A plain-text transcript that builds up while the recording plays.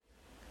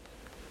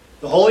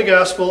The Holy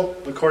Gospel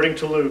according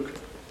to Luke,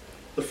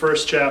 the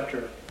first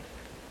chapter.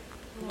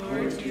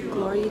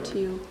 Glory to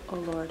you, O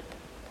Lord.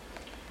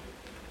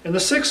 In the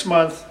 6th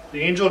month,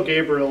 the angel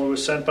Gabriel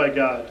was sent by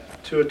God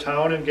to a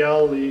town in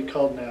Galilee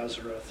called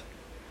Nazareth,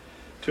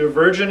 to a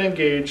virgin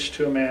engaged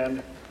to a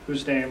man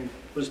whose name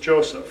was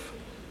Joseph,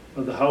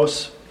 of the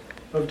house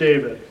of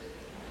David.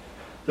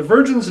 The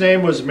virgin's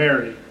name was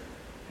Mary,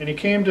 and he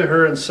came to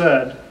her and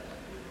said,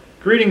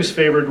 "Greetings,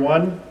 favored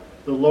one,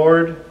 the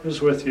Lord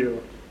is with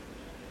you."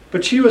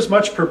 But she was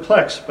much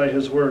perplexed by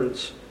his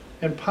words,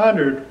 and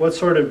pondered what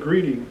sort of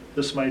greeting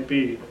this might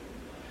be.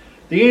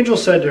 The angel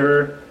said to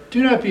her,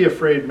 "Do not be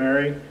afraid,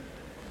 Mary,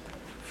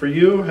 for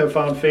you have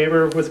found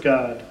favor with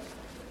God.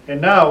 And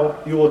now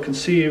you will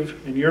conceive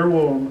in your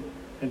womb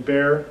and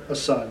bear a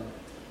son.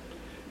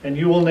 And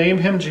you will name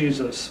him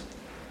Jesus.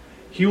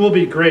 He will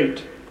be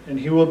great,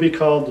 and he will be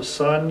called the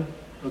Son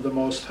of the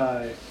Most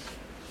High.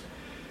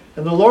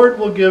 And the Lord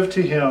will give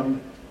to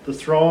him the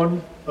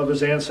throne of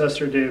his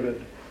ancestor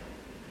David.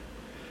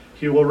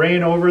 He will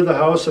reign over the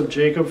house of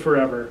Jacob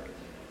forever,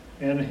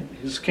 and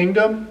his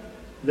kingdom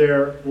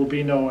there will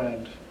be no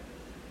end."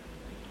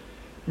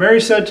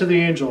 Mary said to the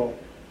angel,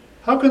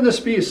 "How can this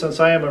be, since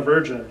I am a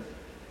virgin?"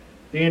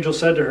 The angel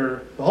said to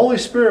her, "The Holy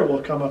Spirit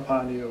will come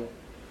upon you,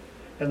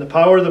 and the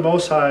power of the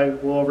Most High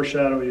will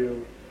overshadow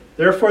you.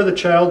 Therefore the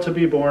child to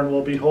be born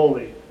will be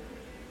holy,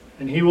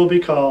 and he will be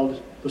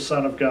called the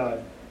Son of God.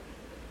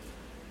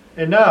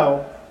 And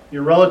now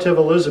your relative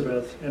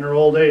Elizabeth, in her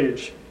old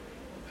age,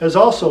 has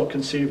also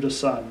conceived a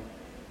son.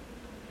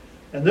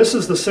 And this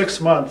is the 6th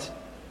month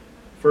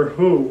for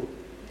who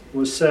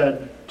was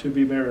said to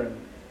be barren.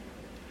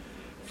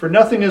 For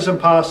nothing is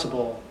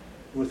impossible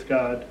with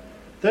God."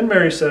 Then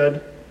Mary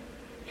said,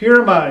 "Here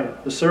am I,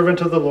 the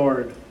servant of the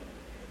Lord.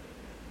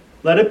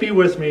 Let it be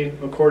with me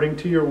according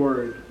to your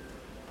word."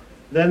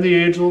 Then the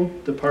angel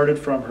departed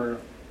from her.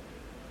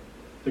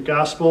 The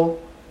Gospel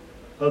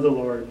of the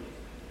Lord.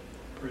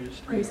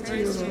 Praise to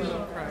you,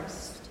 Lord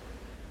Christ.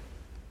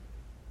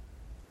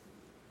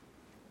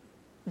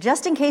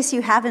 Just in case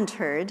you haven't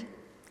heard,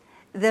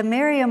 the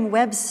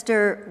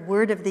Merriam-Webster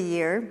Word of the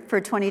Year for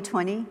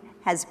 2020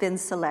 has been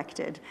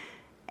selected,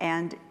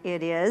 and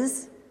it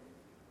is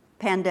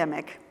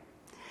pandemic.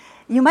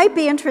 You might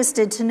be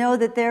interested to know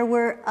that there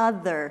were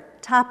other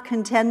top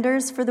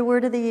contenders for the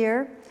Word of the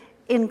Year,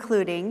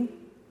 including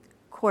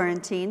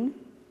quarantine,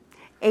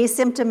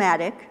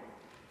 asymptomatic,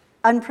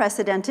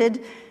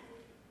 unprecedented,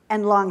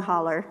 and long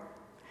hauler.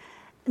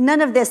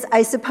 None of this,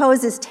 I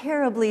suppose, is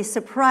terribly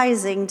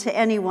surprising to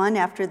anyone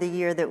after the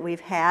year that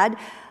we've had,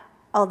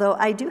 although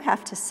I do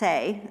have to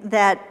say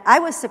that I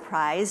was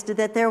surprised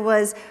that there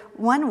was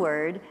one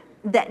word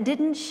that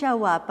didn't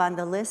show up on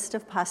the list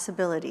of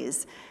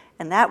possibilities,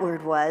 and that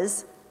word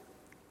was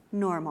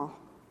normal.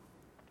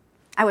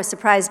 I was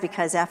surprised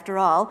because, after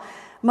all,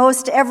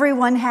 most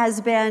everyone has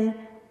been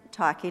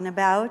talking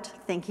about,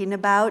 thinking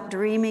about,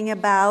 dreaming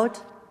about,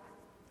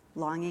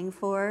 longing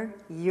for,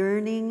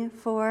 yearning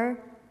for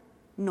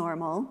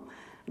normal,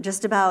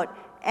 just about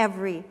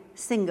every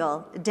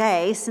single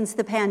day since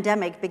the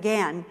pandemic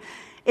began.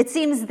 It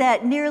seems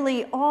that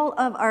nearly all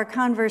of our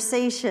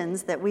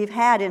conversations that we've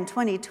had in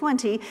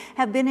 2020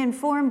 have been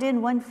informed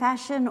in one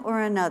fashion or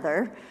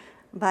another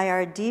by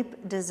our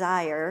deep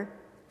desire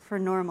for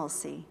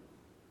normalcy,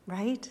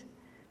 right?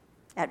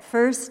 At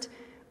first,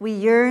 we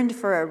yearned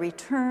for a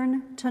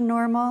return to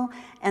normal,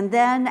 and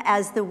then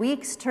as the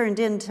weeks turned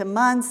into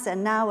months,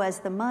 and now as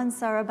the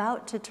months are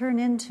about to turn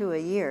into a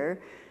year,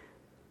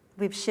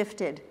 we've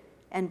shifted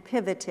and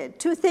pivoted,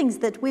 two things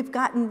that we've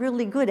gotten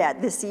really good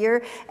at this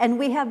year, and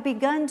we have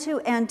begun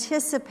to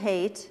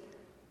anticipate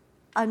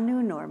a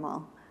new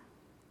normal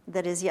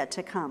that is yet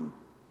to come.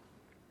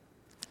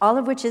 All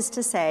of which is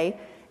to say,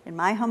 in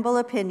my humble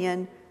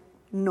opinion,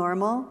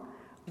 normal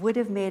would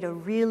have made a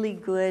really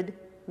good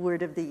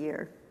Word of the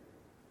Year.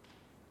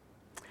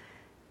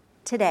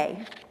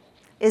 Today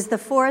is the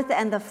 4th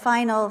and the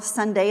final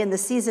Sunday in the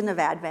season of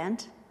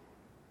Advent.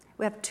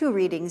 We have 2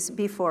 readings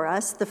before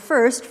us. The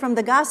first from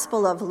the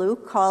Gospel of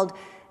Luke, called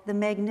the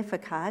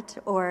Magnificat,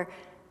 or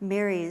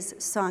Mary's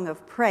Song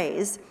of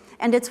Praise.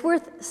 And it's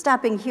worth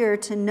stopping here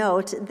to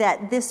note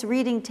that this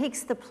reading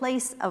takes the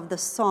place of the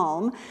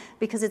psalm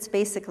because it's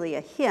basically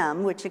a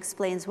hymn, which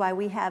explains why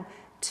we have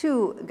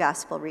 2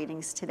 gospel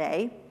readings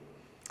today.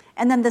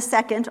 And then the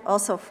second,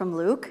 also from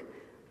Luke,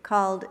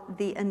 called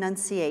the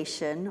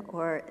Annunciation,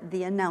 or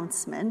the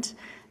announcement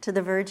to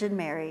the Virgin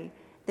Mary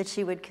that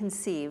she would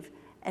conceive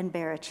and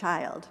bear a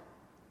child.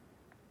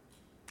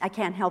 I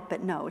can't help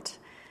but note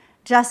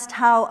just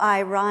how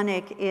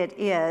ironic it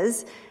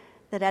is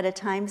that at a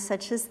time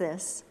such as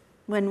this,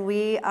 when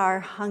we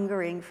are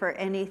hungering for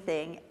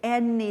anything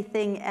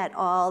at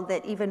all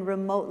that even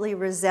remotely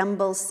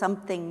resembles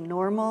something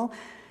normal,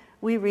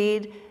 we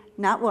read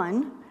not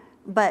one,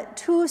 but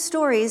 2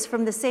 stories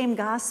from the same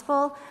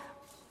gospel,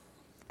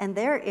 and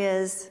there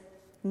is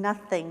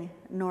nothing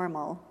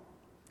normal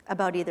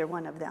about either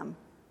one of them.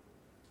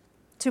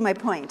 To my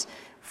point,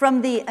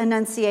 from the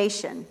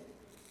Annunciation,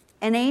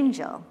 an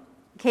angel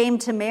came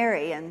to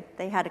Mary and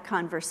they had a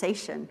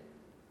conversation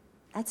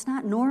That's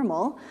not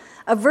normal.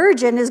 A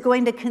virgin is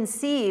going to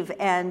conceive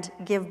and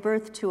give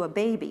birth to a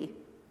baby.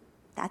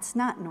 That's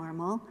not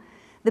normal.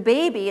 The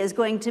baby is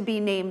going to be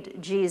named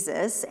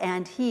Jesus,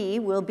 and he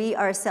will be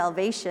our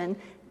salvation.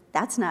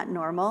 That's not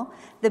normal.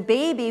 The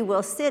baby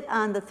will sit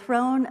on the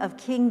throne of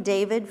King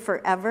David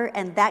forever,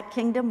 and that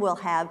kingdom will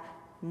have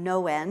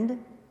no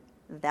end.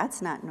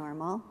 That's not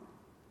normal.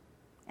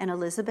 And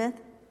Elizabeth,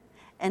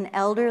 an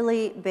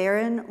elderly,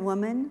 barren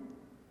woman,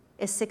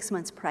 is 6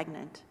 months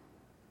pregnant.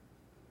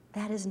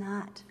 That is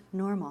not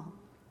normal.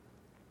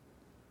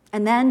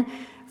 And then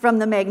from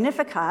the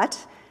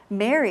Magnificat,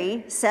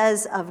 Mary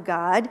says of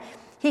God,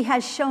 he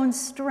has shown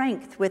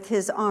strength with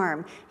his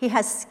arm. He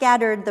has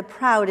scattered the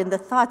proud in the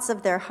thoughts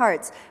of their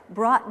hearts,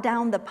 brought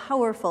down the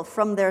powerful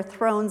from their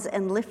thrones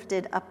and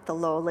lifted up the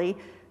lowly,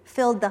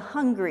 filled the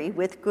hungry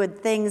with good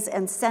things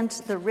and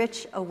sent the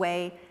rich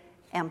away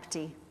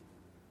empty.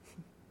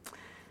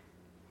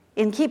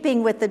 In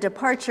keeping with the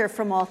departure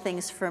from all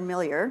things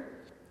familiar,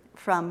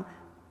 from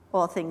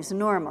all things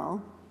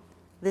normal,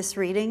 this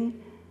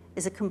reading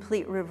is a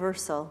complete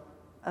reversal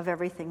of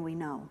everything we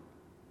know.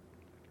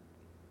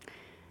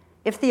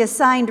 If the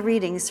assigned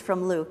readings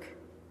from Luke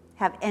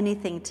have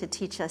anything to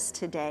teach us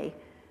today,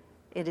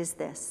 it is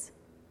this: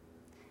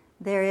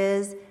 there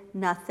is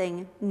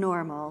nothing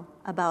normal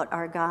about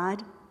our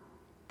God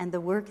and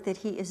the work that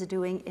he is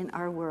doing in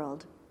our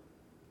world.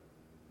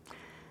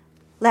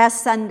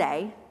 Last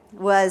Sunday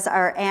was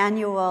our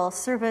annual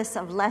service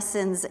of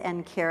lessons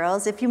and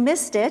carols. If you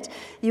missed it,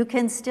 you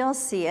can still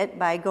see it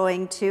by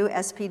going to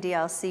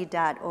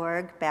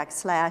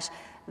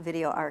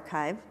spdlc.org/video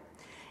archive.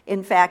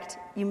 In fact,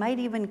 you might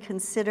even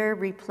consider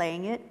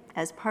replaying it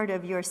as part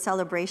of your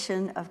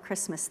celebration of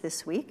Christmas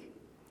this week.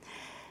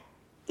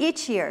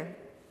 Each year,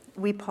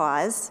 we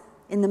pause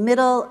in the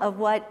middle of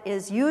what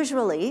is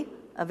usually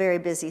a very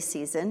busy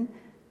season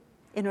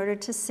in order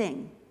to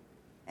sing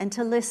and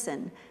to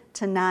listen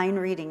to 9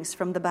 readings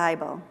from the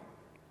Bible.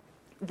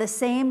 The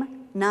same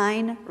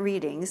 9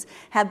 readings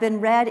have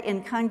been read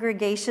in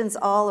congregations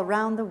all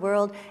around the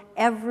world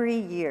every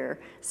year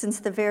since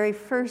the very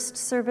first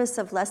service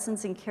of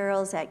lessons and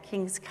carols at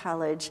King's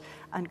College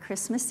on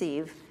Christmas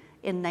Eve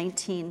in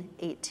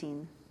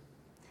 1918.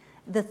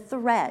 The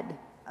thread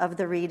of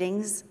the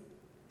readings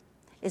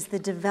is the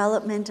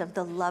development of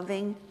the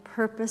loving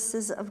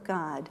purposes of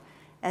God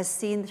as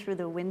seen through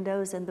the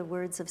windows and the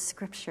words of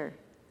Scripture.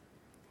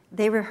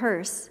 They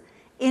rehearse,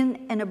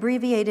 in an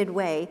abbreviated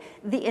way,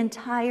 the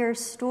entire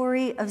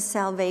story of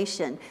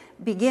salvation,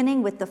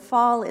 beginning with the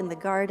fall in the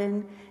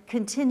garden,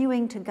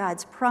 continuing to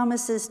God's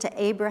promises to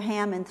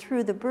Abraham and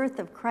through the birth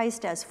of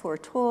Christ as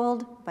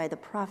foretold by the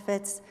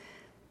prophets,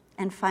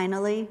 and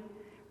finally,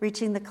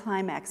 reaching the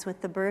climax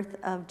with the birth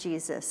of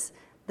Jesus,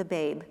 the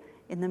babe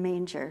in the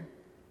manger.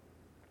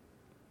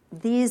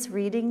 These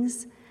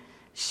readings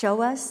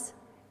show us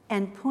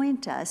and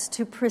point us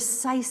to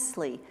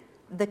precisely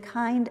the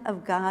kind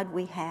of God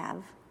we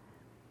have.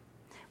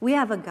 We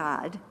have a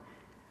God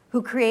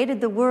who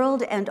created the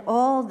world and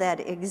all that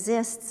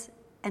exists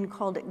and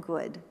called it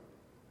good,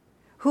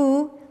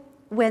 who,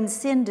 when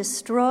sin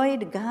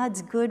destroyed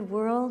God's good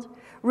world,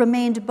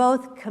 remained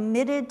both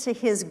committed to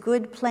his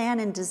good plan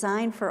and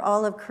design for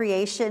all of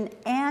creation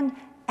and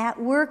at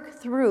work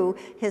through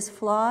his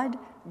flawed,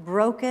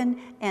 broken,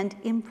 and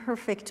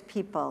imperfect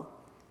people,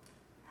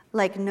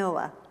 like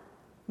Noah,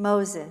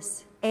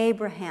 Moses,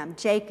 Abraham,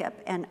 Jacob,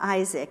 and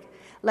Isaac,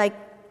 like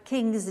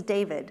Kings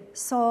David,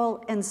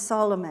 Saul, and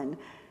Solomon,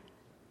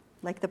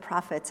 like the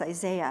prophets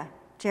Isaiah,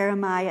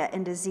 Jeremiah,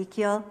 and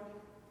Ezekiel,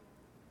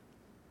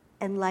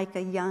 and like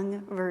a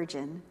young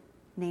virgin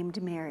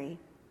named Mary,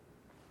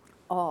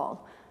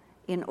 all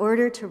in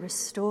order to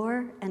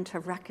restore and to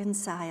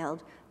reconcile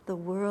the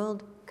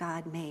world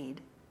God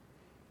made.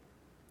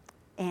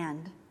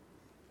 And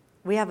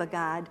we have a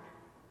God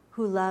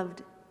who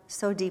loved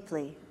so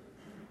deeply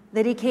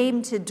that he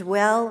came to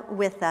dwell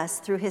with us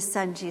through his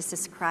Son,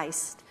 Jesus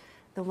Christ,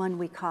 the one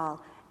we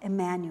call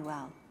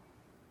Emmanuel.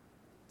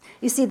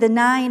 You see, the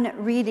 9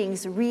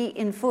 readings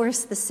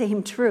reinforce the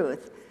same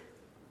truth.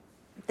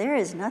 There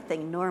is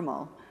nothing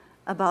normal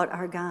about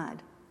our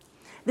God.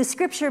 The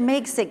scripture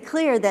makes it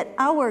clear that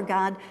our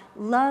God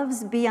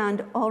loves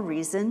beyond all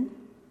reason,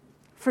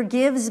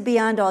 forgives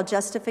beyond all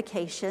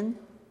justification,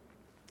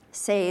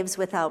 saves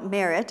without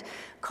merit,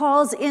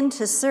 calls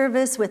into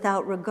service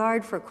without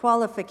regard for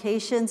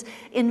qualifications,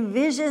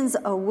 envisions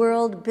a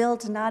world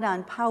built not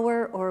on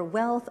power or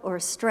wealth or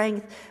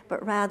strength,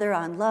 but rather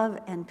on love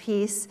and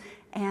peace,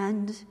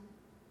 and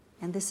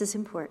this is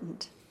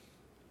important,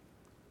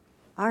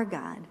 our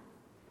God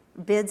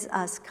bids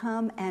us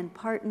come and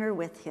partner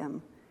with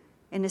him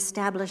in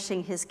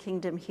establishing his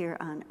kingdom here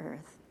on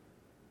earth.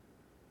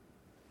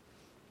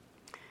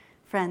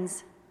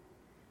 Friends,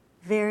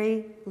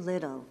 very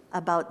little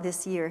about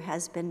this year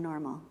has been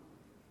normal.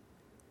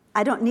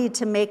 I don't need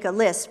to make a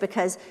list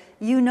because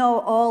you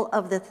know all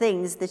of the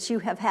things that you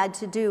have had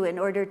to do in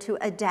order to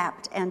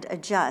adapt and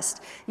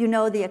adjust. You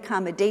know the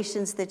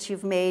accommodations that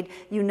you've made,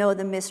 you know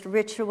the missed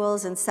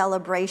rituals and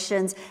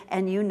celebrations,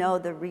 and you know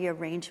the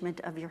rearrangement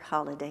of your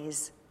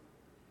holidays.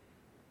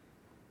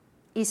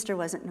 Easter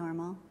wasn't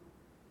normal.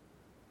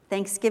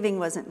 Thanksgiving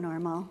wasn't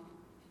normal.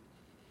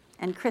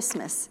 And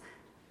Christmas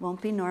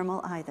won't be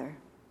normal either.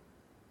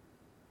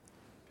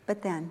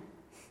 But then,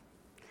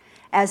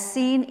 as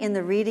seen in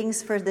the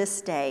readings for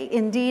this day,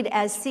 indeed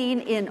as seen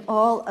in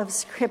all of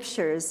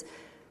Scriptures,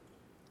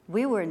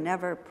 we were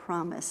never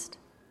promised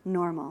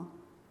normal.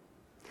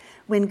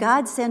 When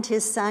God sent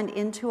his Son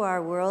into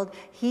our world,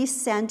 he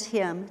sent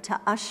him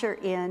to usher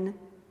in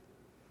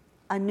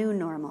a new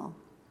normal,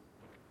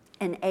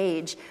 an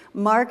age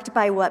marked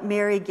by what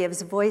Mary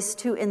gives voice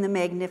to in the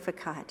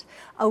Magnificat,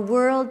 a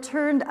world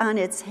turned on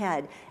its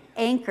head,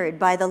 anchored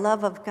by the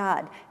love of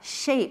God,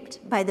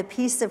 shaped by the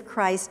peace of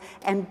Christ,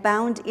 and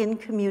bound in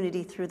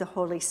community through the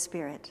Holy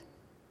Spirit.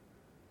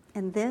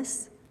 And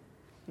this,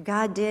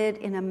 God did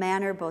in a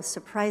manner both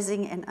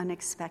surprising and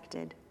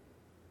unexpected.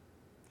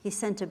 He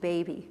sent a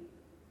baby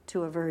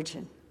to a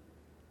virgin.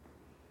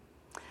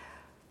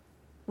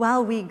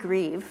 While we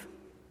grieve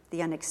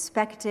the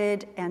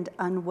unexpected and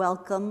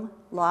unwelcome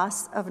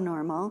loss of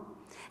normal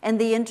and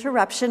the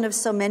interruption of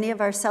so many of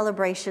our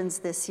celebrations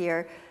this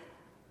year,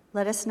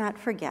 let us not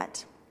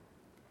forget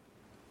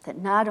that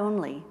not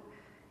only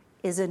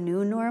is a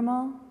new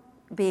normal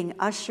being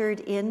ushered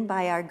in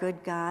by our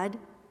good God,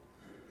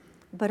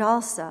 but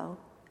also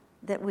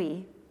that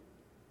we,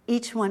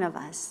 each one of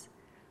us,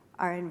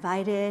 are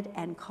invited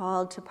and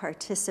called to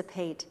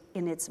participate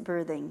in its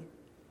birthing.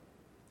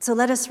 So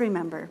let us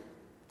remember.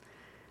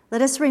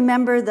 Let us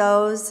remember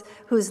those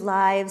whose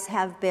lives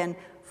have been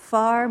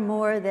far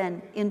more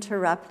than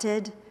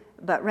interrupted,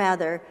 but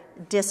rather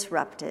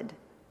disrupted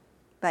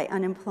by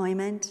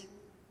unemployment,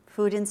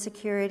 food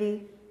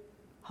insecurity,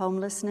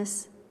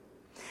 homelessness.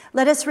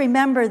 Let us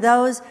remember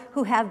those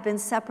who have been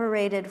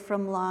separated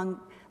from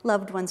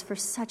loved ones for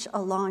such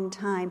a long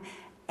time,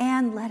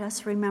 and let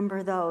us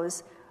remember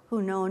those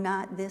who know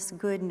not this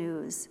good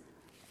news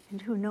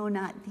and who know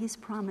not these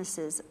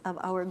promises of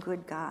our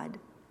good God.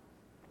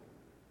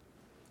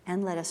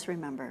 And let us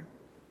remember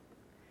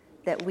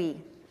that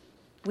we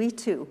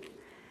too,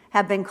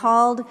 have been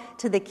called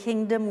to the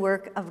kingdom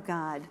work of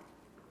God.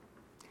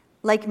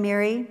 Like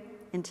Mary,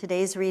 in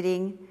today's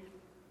reading,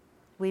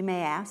 we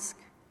may ask,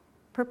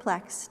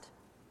 perplexed,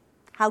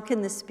 how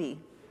can this be?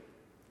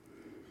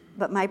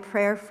 But my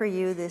prayer for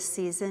you this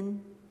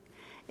season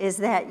is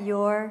that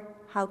your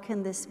how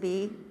can this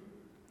be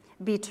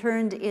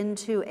turned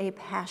into a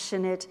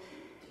passionate,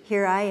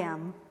 here I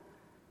am,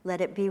 let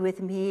it be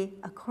with me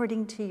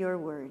according to your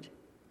word.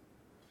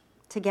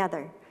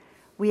 Together,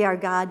 we are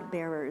God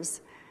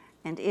bearers,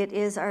 and it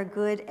is our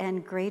good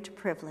and great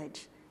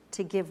privilege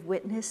to give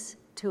witness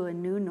to a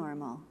new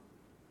normal,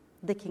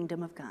 the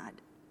kingdom of God.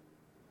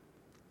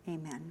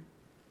 Amen.